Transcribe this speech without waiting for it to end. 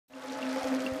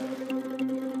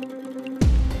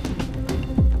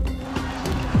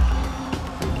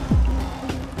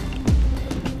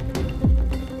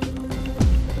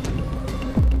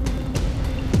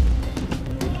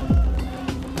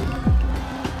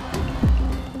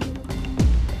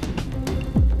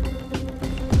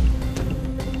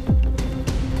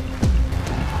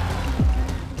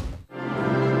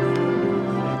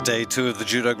Day 2 of the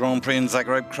Judo Grand Prix in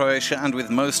Zagreb, Croatia, and with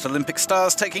most Olympic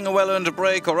stars taking a well-earned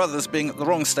break or others being at the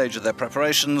wrong stage of their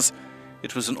preparations,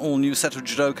 it was an all-new set of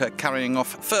judoka carrying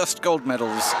off first gold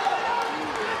medals.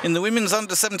 In the women's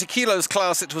under 70 kilos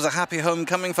class, it was a happy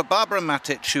homecoming for Barbara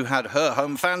Matic, who had her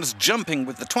home fans jumping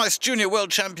with the twice junior world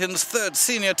champion's third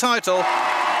senior title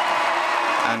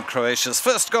and Croatia's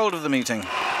first gold of the meeting.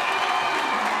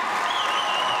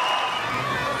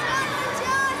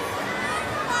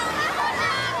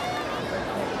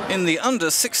 In the under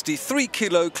 63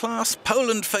 kilo class,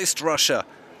 Poland faced Russia,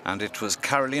 and it was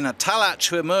Karolina Talach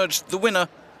who emerged the winner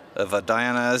over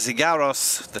Diana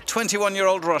Zigaros, the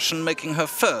 21-year-old Russian making her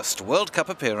first World Cup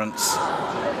appearance.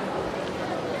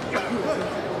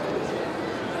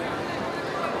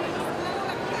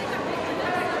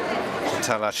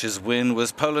 Talach's win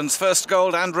was Poland's first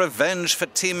gold and revenge for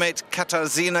teammate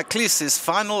Katarzyna Klis's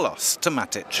final loss to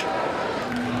Matic.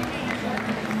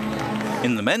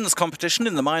 In the men's competition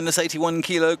in the minus 81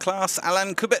 kilo class,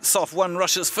 Alan Kubetsov won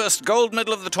Russia's first gold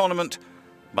medal of the tournament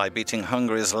by beating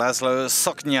Hungary's Laszlo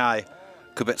Szoknyai.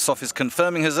 Kubetsov is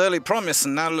confirming his early promise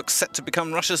and now looks set to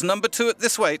become Russia's number 2 at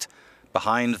this weight,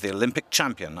 behind the Olympic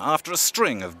champion after a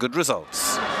string of good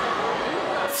results.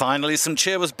 Finally, some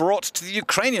cheer was brought to the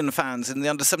Ukrainian fans in the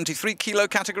under 73 kilo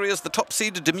category as the top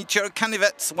seed Dmytro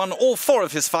Kanivets won all 4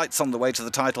 of his fights on the way to the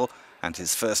title and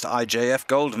his first IJF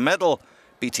gold medal,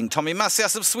 beating Tommy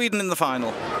Masias of Sweden in the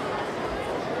final.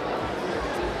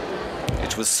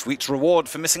 It was sweet reward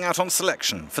for missing out on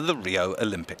selection for the Rio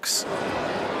Olympics.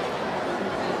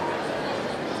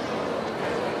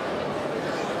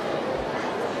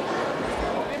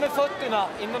 Med fötterna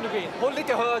innan du går in. Håll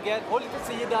lite höger, håll lite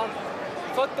sidan.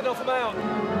 Fötterna får med.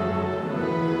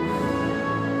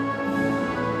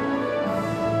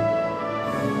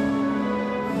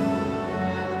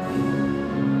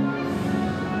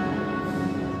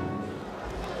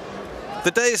 The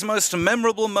day's most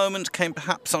memorable moment came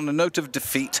perhaps on a note of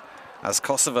defeat, as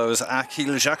Kosovo's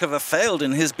Akhil Jakova failed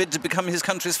in his bid to become his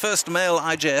country's first male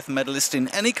IJF medalist in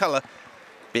any colour,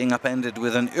 being upended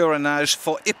with an urinage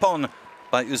for Ippon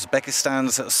by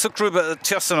Uzbekistan's Sukrub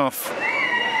Tyosanov.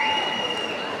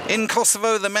 In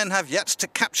Kosovo, the men have yet to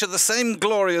capture the same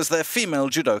glory as their female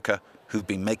judoka, who've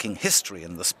been making history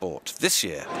in the sport this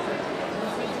year.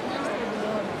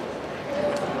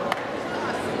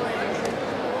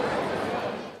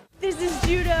 This is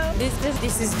judo.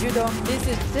 This is judo. This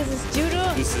is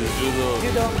judo. This is judo.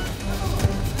 Judo.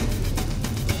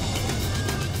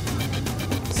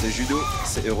 C'est judo,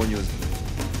 c'est Euronews.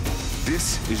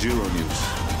 This is Euronews.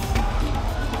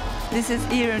 This is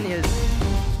Euronews.